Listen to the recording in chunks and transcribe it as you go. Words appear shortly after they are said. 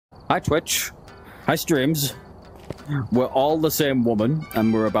Hi, Twitch. Hi, streams. We're all the same woman,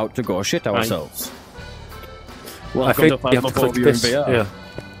 and we're about to go shit ourselves. Welcome to Phasmophobia in VR. Yeah.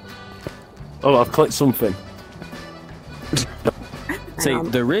 Oh, I've clicked something. See,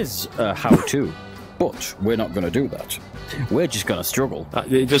 there is a how-to, but we're not going to do that. We're just going to struggle.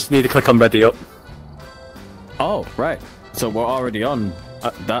 You just need to click on ready up. Oh, right. So we're already on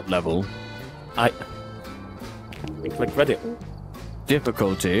that level. Click ready up.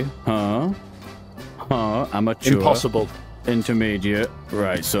 Difficulty, amateur. Impossible. Intermediate.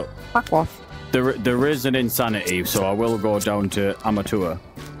 Right, so... Fuck off. There is an insanity, so I will go down to amateur.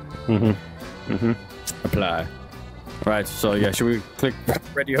 Apply. Right, so yeah, should we click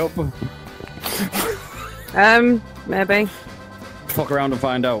ready up? Maybe. Fuck around and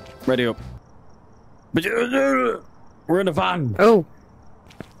find out. Ready up. We're in a van. Oh.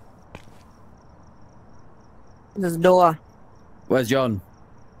 There's a door. Where's John?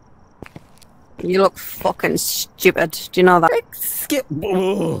 You look fucking stupid. Do you know that? Skip.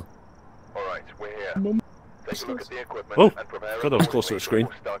 Alright, we're here. Take a look at the equipment and prepare. God, I was close to the screen.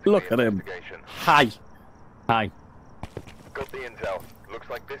 Look at him. Hi. Hi. Got the intel. Looks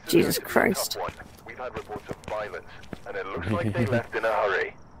like this is Jesus a tough Christ. one. We've had reports of violence, and it looks like they left in a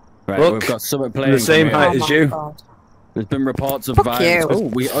hurry. Right, Look, we've got something playing. the same from here. height as you. God. There's been reports of Fuck violence. you. Oh,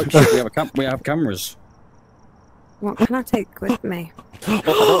 we have cameras. What can I take with me?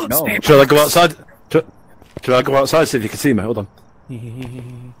 Oh, no. Shall I go outside? Shall I go outside see if you can see me? Hold on.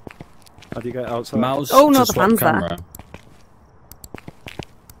 How do you get outside? Mouse. Oh, no, to the swap van's there. camera.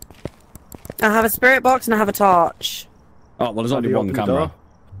 I have a spirit box and I have a torch. Oh well, there's Have only you one opened the camera. door?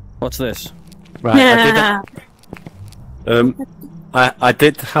 What's this? Right, I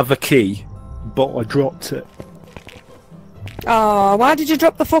did have a key, but I dropped it. Oh, why did you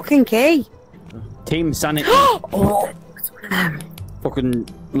drop the fucking key? Team Sanity. Oh. Fucking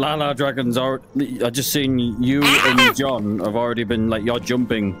Lala Dragons are. I just seen you and John have already been like, you're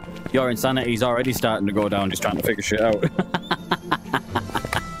jumping. Your insanity's already starting to go down, just trying to figure shit out.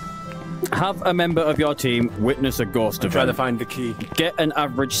 Have a member of your team witness a ghost event. Try to find the key. Get an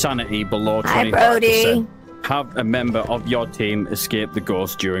average sanity below 25%. Hi, Brody. Have a member of your team escape the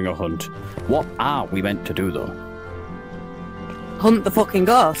ghost during a hunt. What are we meant to do though? Hunt the fucking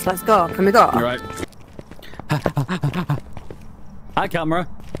ghost. Let's go. Can we go? Right. Hi, camera.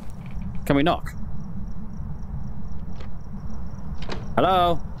 Can we knock?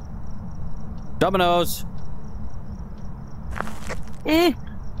 Hello? Dominoes. Eh.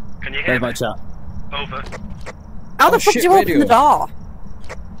 Can you hear There's me? my chat. Over. How the fuck shit, did you radio. open the door?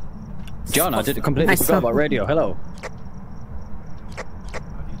 John, I did completely Nice forgot one. about radio. Hello.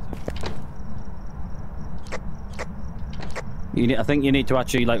 I think you need to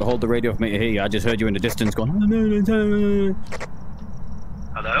actually like hold the radio for me to hear you. I just heard you in the distance going.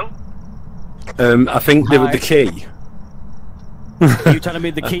 Hello? I think they were the key. Are you telling me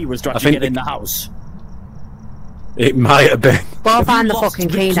the key was to actually get in the house? It might have been. Go find the Lost fucking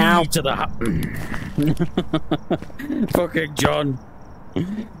key now. to the fucking John.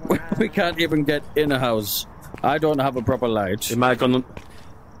 We can't even get in a house. I don't have a proper light. It might have gone.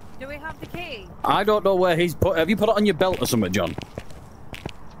 Do we have the key? I don't know where he's put. Have you put it on your belt or something, John?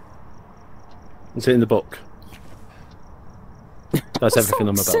 Is it in the book? That's everything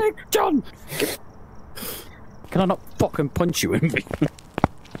on my belt. Sick, John. Can I not fucking punch you in me?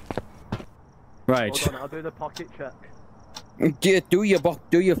 Right. Hold on, I'll do the pocket check. Do your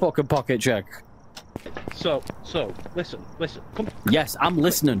fucking pocket check. So, listen. Come. Yes, I'm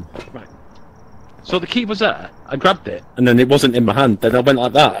listening. Right. So the key was there. I grabbed it. And then it wasn't in my hand. Then I went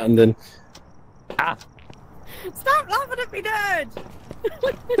like that, and then. Ah. Stop laughing at me, nerd!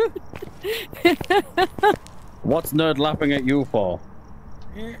 What's Nerd laughing at you for?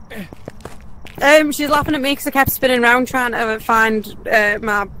 She's laughing at me because I kept spinning around trying to find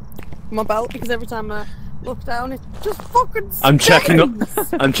my belt because every time I look down, it just fucking I'm checking up.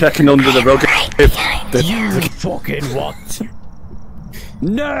 I'm checking under the rug. You fucking what?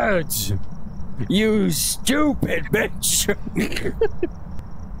 Nerds! You stupid bitch!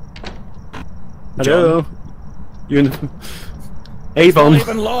 Hello. You. Not Avon.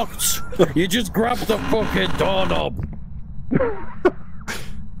 even locked! You just grabbed the fucking doorknob!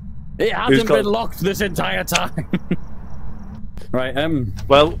 It hasn't been locked this entire time! Right,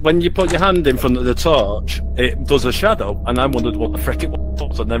 Well, when you put your hand in front of the torch, it does a shadow, and I wondered what the frick it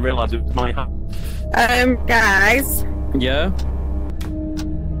was, and then realised it was my hand. Guys, yeah?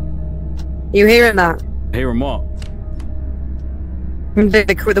 you hearing that? Hearing what?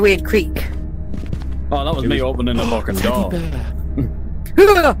 The weird creak. Oh, that was me opening the fucking door.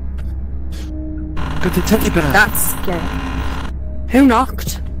 Got the teddy bear. That's scary. Who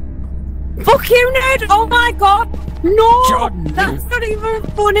knocked? Fuck you, Ned! Oh my god! No! John. That's not even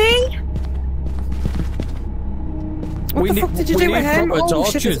funny! What the fuck did you do with him? Proper Oh,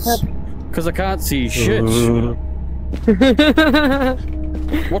 shit, torches. it's Because I can't see shit.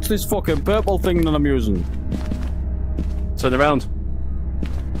 What's this fucking purple thing that I'm using? Turn around.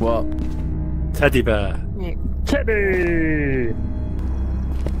 What? Teddy bear. Yeah. Teddy!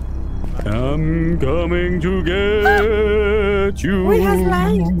 I'm coming to get you. Oh, he has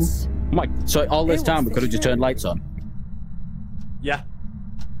lights. Mike, so all this Ew, time we what's could have this just turned lights on. Yeah.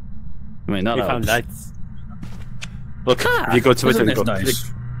 I mean, that We found helps. lights. Look, if you go to it Isn't and go this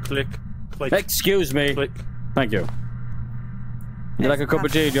nice? click, click, Excuse me. click. Thank you. You like a cup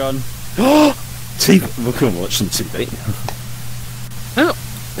of tea, John? TV. We're going to watch some TV.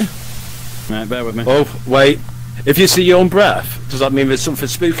 Right, bear with me. Oh, wait. If you see your own breath, does that mean there's something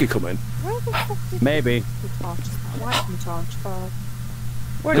spooky coming? Where the fuck did Maybe. the torch? Why is the torch for?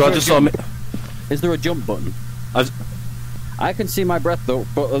 Where Do I did just saw me? Is there a jump button? I've- I can see my breath though,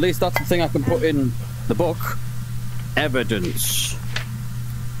 but at least that's the thing I can put in the book. Evidence.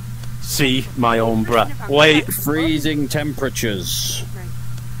 See my own breath. Wait. Freezing temperatures.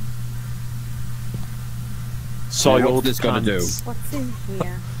 Soiled What's this gonna do? pants. What's in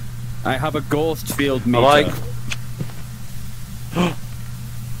here? I have a ghost field meter. I like.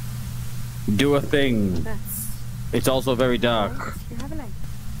 Do a thing. That's. It's also very dark. You have a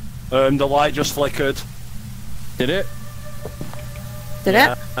light. The light just flickered. Did it? Did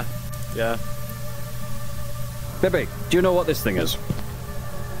Yeah. it? Yeah. Baby, do you know what this thing is?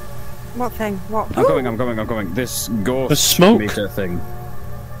 What thing? What? I'm coming. This ghost The smoke. meter thing.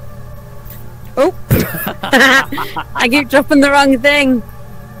 Oh! I keep dropping the wrong thing.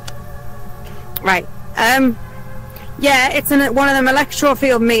 Right. Yeah, it's one of them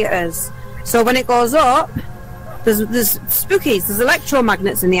electrofield meters. So when it goes up, there's spookies. There's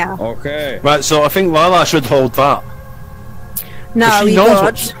electromagnets in the air. Okay. Right, so I think Lala should hold that. No, she you knows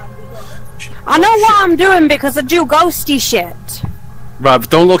don't. I know what I'm doing because I do ghosty shit. Right, but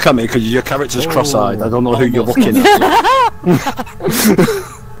don't look at me because your character's cross-eyed. I don't know who you're looking at.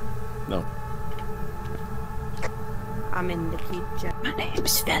 No. I'm in the kitchen. My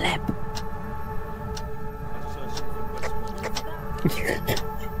name's Philip.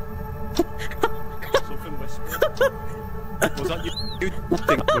 Was that you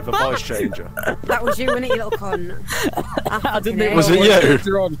with a voice changer? That was you, innit, you little cunt? I didn't even Was know it what you?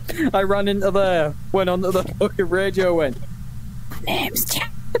 filter on. I ran into there, went onto the fucking radio, went. Name's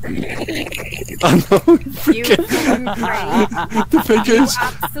Jack. I know. You fucking crazy. The thing You is,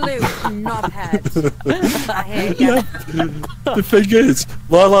 absolute knobhead. I hate you. the thing is,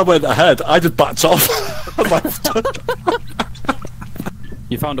 Lala went ahead. I just backed off.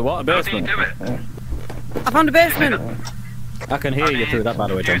 You found a water basement. I found a basement. I can hear you through that, by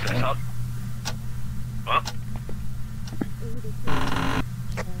the way, John. What?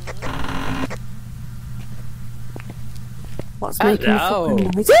 What's making the Hello.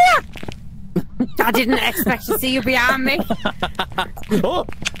 fucking noise? I didn't expect to see you behind me. Oh,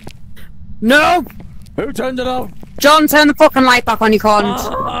 No! who turned it off? John, turn the fucking light back on, you cunt.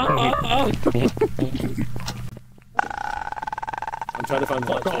 I'm trying to find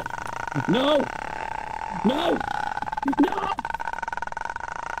the light. No! No! No!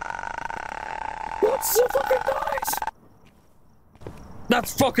 What's the fucking noise?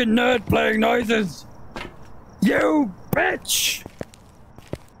 That's fucking nerd playing noises! You bitch!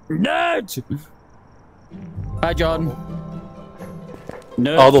 Nerd! Hi, John.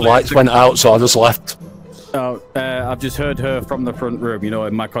 Nerd All the plays lights went out, so I just left. Oh, I've just heard her from the front room, you know,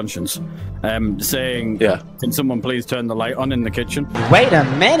 in my conscience, saying, Yeah. can someone please turn the light on in the kitchen? Wait a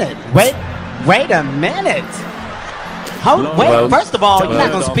minute. Wait a minute. Lord. Wait, first of all, you're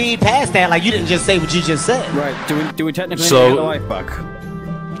not gonna Lord. speed past that like you didn't just say what you just said. Right, do we technically So- get the light back?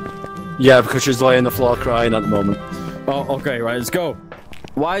 Yeah, because she's laying on the floor crying at the moment. Oh, okay, right, let's go.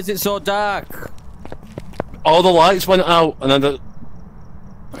 Why is it so dark? All the lights went out, and then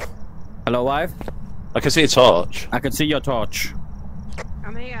Hello, wife? I can see a torch. I can see your torch.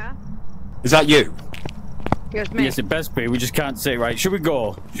 I'm here. Is that you? Here's me. Yes, it best be, we just can't say, right, should we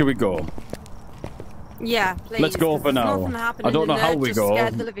go? Should we go? Yeah, please. Let's go 'cause for there's now. nothing happening I don't know and how they're we just go.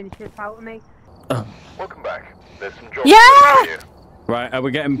 Scared the living shit out of me. Welcome back. There's some jobs Yeah! for you. Right, are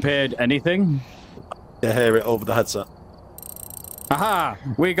we getting paid anything? You hear it over the headset. Aha!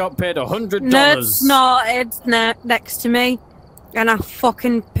 We got paid $100. Nerd snorted next to me, and I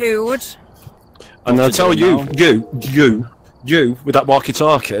fucking pooed. And What's I'll it tell doing you, you with that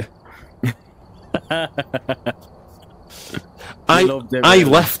walkie-talkie. loved it, I really.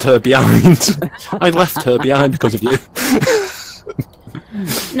 left her behind. I left her behind because of you.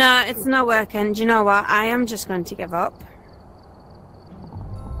 No, it's not working. Do you know what? I am just going to give up.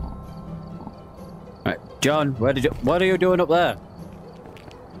 Right, John, what are you doing up there?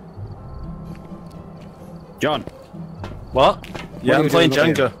 John. What? Yeah, I'm playing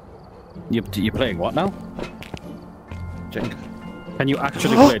Jenga. You're playing what now? Jenga. Can you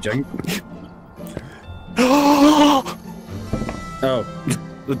actually play Jenga? Oh.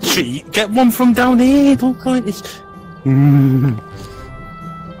 The cheat. Get one from down here. Don't point this.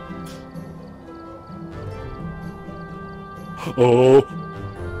 Oh.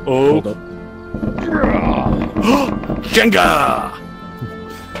 Hold up. Jenga!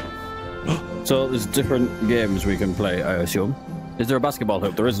 So there's different games we can play, I assume. Is there a basketball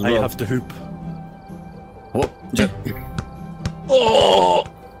hoop? There is as well. I have to hoop. Oh.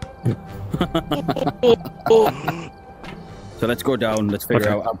 So let's go down, let's figure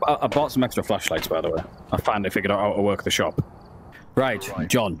out. I bought some extra flashlights, by the way. I finally figured out how to work the shop. Right,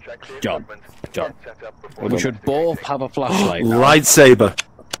 John. We should both have a flashlight now. Lightsaber.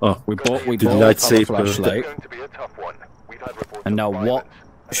 Oh, we both have a lightsaber. flashlight. And now what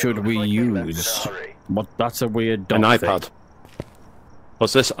should we use? That's a weird dot An iPad.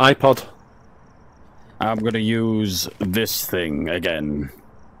 What's this? iPod? I'm gonna use this thing again.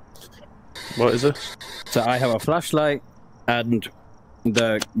 What is it? So I have a flashlight and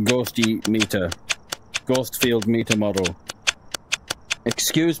the ghosty meter. Ghost field meter model.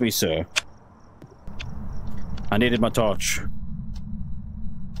 Excuse me, sir. I needed my torch.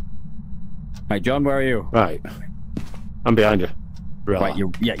 Hey, John, where are you? Right. I'm behind you. Right,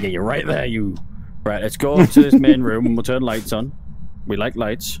 you're right there, you. Right, let's go to this main room and we'll turn lights on. We like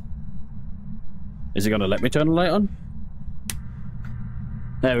lights. Is he gonna let me turn the light on?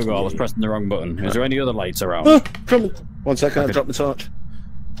 There we go, I was pressing the wrong button. Is there any other lights around? One second, I'll drop my torch.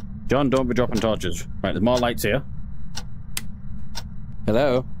 John, don't be dropping torches. Right, there's more lights here.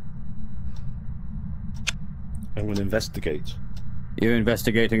 Hello? I'm gonna investigate. You're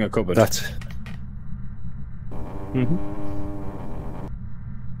investigating a cupboard. That's...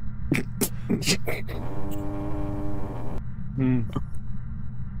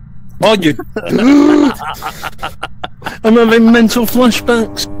 Oh, you... I'm having mental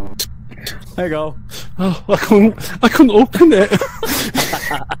flashbacks. There you go. Oh, I couldn't open it.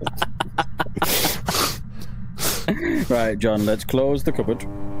 Right, John, let's close the cupboard.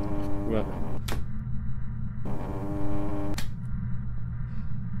 Right.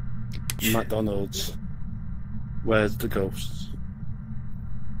 McDonald's. Where's the ghosts?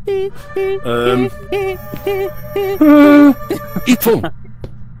 Evil.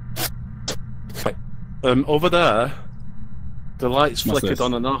 Wait. Over there, the lights What's flickered this?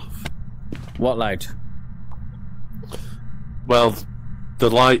 on and off. What light? Well,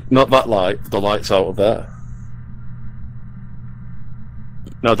 the light, not that light, the light's out of there.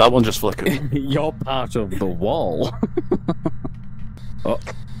 No, that one just flickered. You're part of the wall. Oh,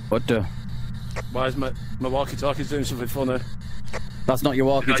 what the? Why is my walkie-talkie doing something funny? That's not your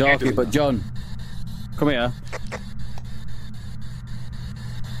walkie-talkie, but John, come here.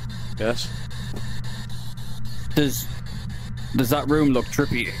 Yes. Does that room look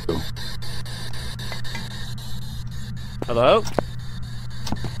trippy to you? Hello?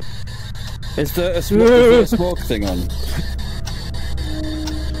 Is there a smoke thing on?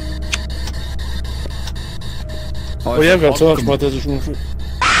 Oh yeah, I've got to talk about this.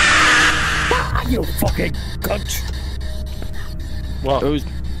 You fucking cunt! What? Those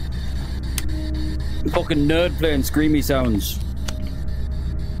fucking nerd playing screamy sounds.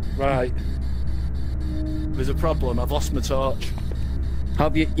 Right. There's a problem. I've lost my torch.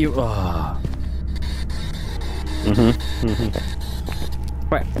 Have you?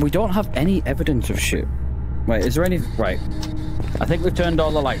 Right, we don't have any evidence of shit. Wait, is there any? Right. I think we've turned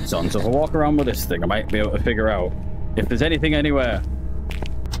all the lights on, so if I walk around with this thing, I might be able to figure out if there's anything anywhere.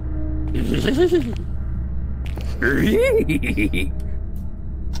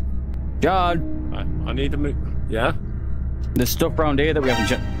 John! I need to move. Yeah? There's stuff around here that we haven't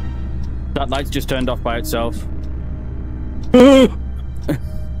checked. That light's just turned off by itself. The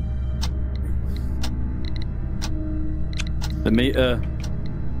meter.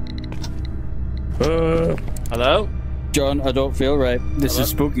 Hello? John, I don't feel right. This is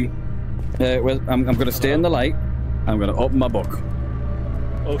spooky. Well, I'm going to stay in the light. I'm going to open my book.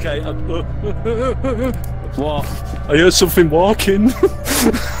 Okay. What? I heard something walking.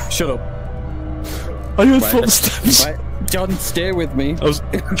 Shut up. I heard footsteps. Right. John, stay with me.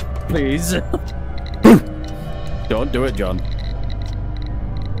 Please. Don't do it, John.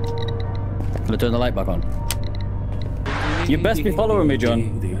 Can I turn the light back on? You best be following me,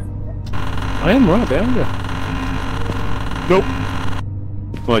 John. I am right behind you. Nope.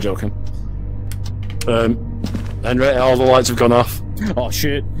 Am I joking? Henry, all the lights have gone off. Oh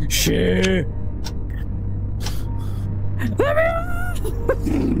shit! Shit! Let me out!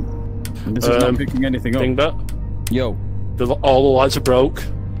 This is not picking anything up. Dingbat, Yo. all the lights are broke.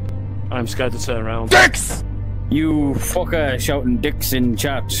 I'm scared to turn around. Dicks! You fucker shouting dicks in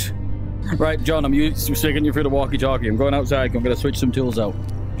chat. Right, John, I'm sticking you through the walkie-talkie. I'm going outside. I'm going to switch some tools out.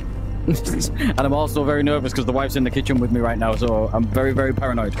 And I'm also very nervous because the wife's in the kitchen with me right now, so I'm very, very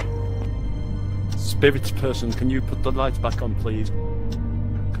paranoid. Spirit person, can you put the lights back on, please?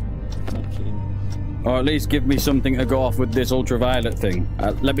 Or at least give me something to go off with this ultraviolet thing.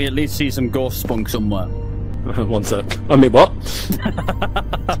 Let me at least see some ghost spunk somewhere. 1 sec. I mean, what?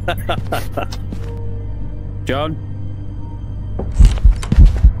 John?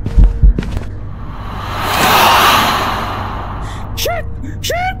 Shit!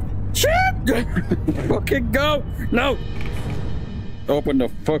 Shit! Shit! Fucking go! No! Open the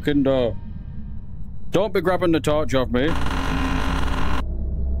fucking door. Don't be grabbing the torch off me.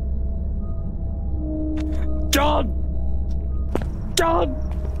 John! John!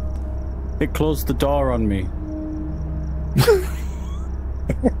 It closed the door on me.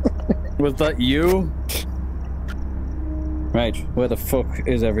 Was that you? Right, where the fuck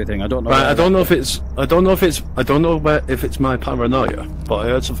is everything? I don't know. Right, I don't know if it's my paranoia, but I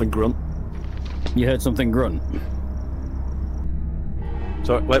heard something grunt. You heard something grunt?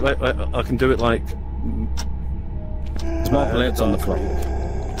 Sorry, wait, I can do it like... Small plates on the floor.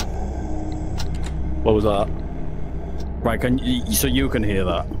 What was that? Right, so you can hear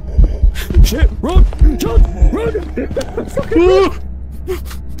that. Shit! Run! John! Run!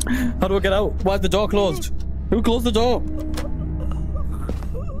 How do I get out? Why is the door closed? Who closed the door?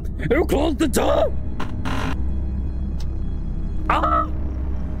 Who closed the door? Ah!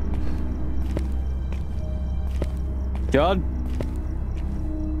 John?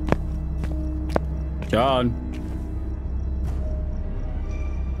 John?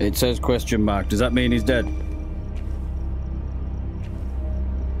 It says question mark. Does that mean he's dead?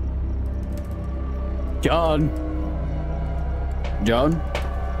 John? John?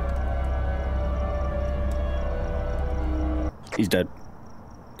 He's dead.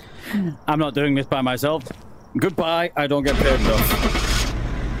 I'm not doing this by myself. Goodbye, I don't get paid enough.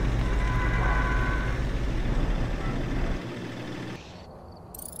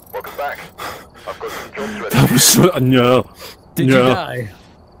 Welcome back. I've got some jobs ready. That was so... No. Did you die?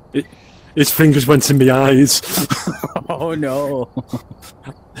 His fingers went in my eyes. Oh no.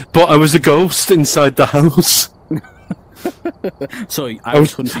 But I was a ghost inside the house. So I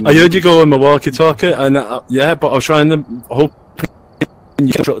heard you go on my walkie-talkie, and yeah, but I was trying to hope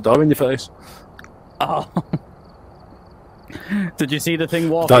you can shut the door in your face. Oh. Did you see the thing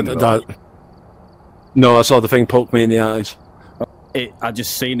walking? No, I saw the thing poke me in the eyes. I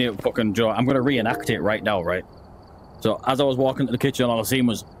just seen it fucking draw. I'm gonna reenact it right now, right? So as I was walking to the kitchen, all I seen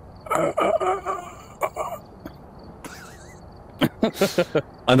was.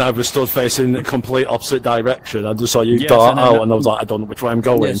 And I was stood facing the complete opposite direction. I just saw you dart out, and I was like, I don't know which way I'm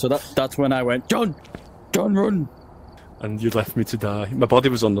going. Yeah, so that's when I went, John, run. And you left me to die. My body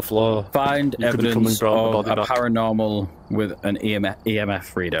was on the floor. Find evidence of a paranormal with an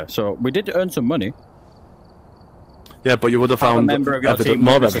EMF reader. So we did earn some money. Yeah, but you would have found more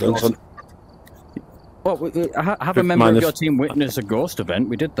evidence. Well, have a member of your team witness a ghost event.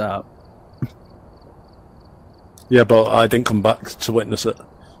 We did that. Yeah, but I didn't come back to witness it.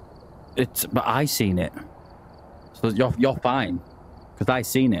 But I seen it. So you're fine, because I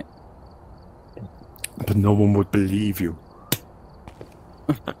seen it. But no one would believe you.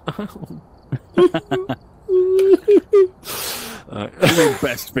 You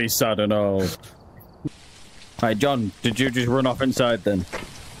best be sad and all. Right, John, did you just run off inside then?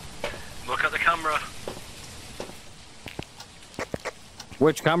 Look at the camera.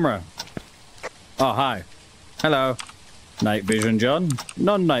 Which camera? Oh, hi. Hello. Night vision John,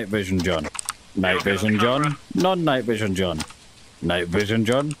 non-night vision John. Night vision John, non-night vision John. Night vision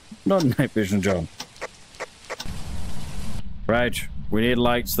John, non-night vision John. Right, we need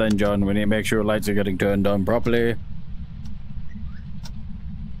lights then, John. We need to make sure lights are getting turned on properly.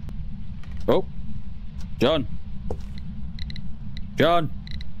 Oh. John. John.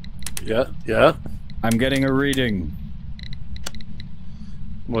 Yeah. I'm getting a reading.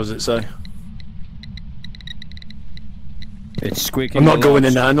 What does it say? It's squeaking. I'm not going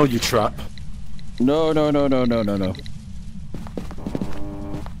in there. I know you trap. No.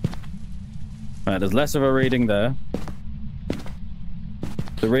 Right, there's less of a reading there.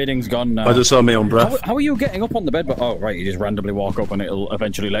 The reading's gone now. I just saw my own breath. How are you getting up on the bed? But oh, right, you just randomly walk up and it'll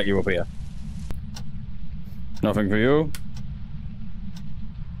eventually let you up here. Nothing for you.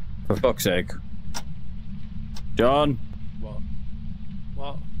 For fuck's sake. John? What?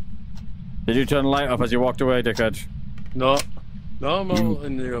 What? Did you turn the light off as you walked away, dickhead? No. No, I'm all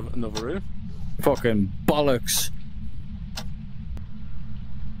in the another room. Fucking bollocks.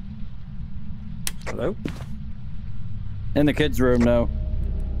 Hello? In the kids' room now.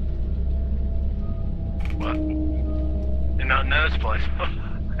 What? In that nurse place?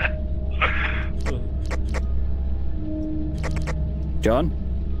 John?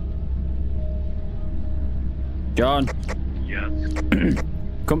 John? Yes.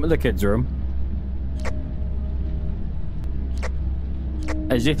 Come to the kids' room.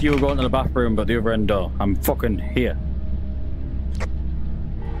 As if you were going to the bathroom, but the other end door. I'm fucking here.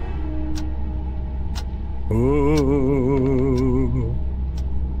 Ooh.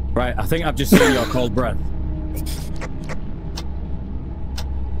 Right, I think I've just seen your cold breath.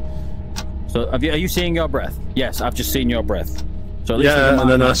 So, are you seeing your breath? Yes, I've just seen your breath. So at least Yeah, and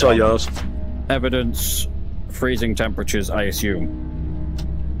then I saw yours. Evidence, freezing temperatures, I assume.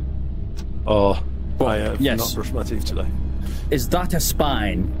 Oh, But, I have yes. not brushed my teeth today. Is that a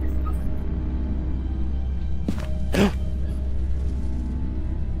spine?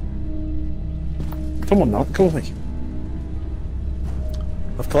 Come on now, come with me.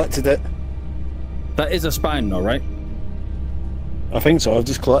 I've collected it. That is a spine, though, right? I think so, I've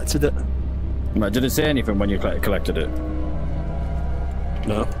just collected it. Right, did it say anything when you collected it?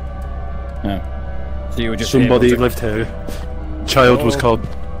 No. No. So you were just Somebody able to... lived here. Child was called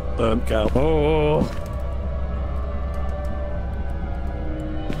Gal. Oh.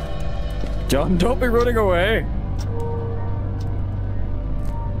 John, don't be running away.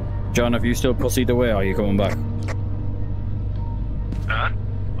 John, have you still pussied away, or are you coming back? Huh?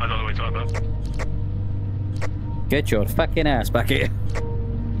 I don't know what you're talking about. Get your fucking ass back here.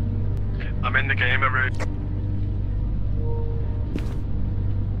 I'm in the gamer room.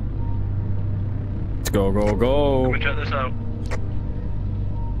 Let's go, go, go. Come and check this out.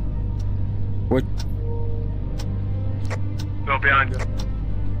 What? Go behind you.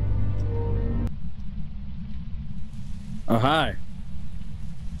 Oh, hi.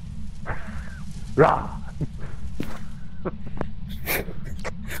 Rah!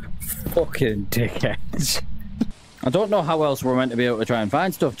 Fucking dickheads. I don't know how else we're meant to be able to try and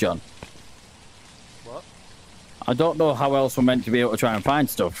find stuff, John. What? I don't know how else we're meant to be able to try and find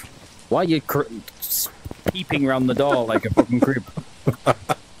stuff. Why are you peeping around the door like a fucking creep?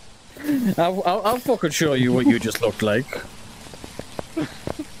 I'll fucking show you what you just looked like.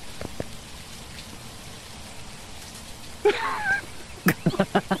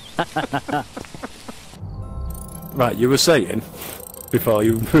 Right, you were saying before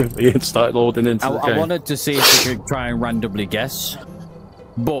you started loading into the game. I wanted to see if we could try and randomly guess,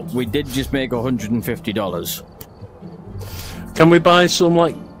 but we did just make $150. Can we buy some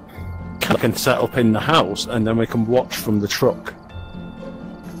like can set up in the house and then we can watch from the truck?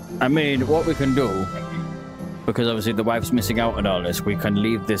 I mean, what we can do, because obviously the wife's missing out on all this, we can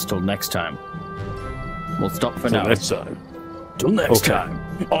leave this till next time. We'll stop for now. Next time. Till next Okay.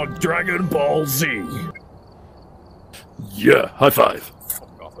 time on Dragon Ball Z. Yeah, high five.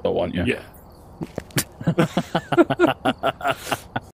 Fuck off, I don't want you. Yeah.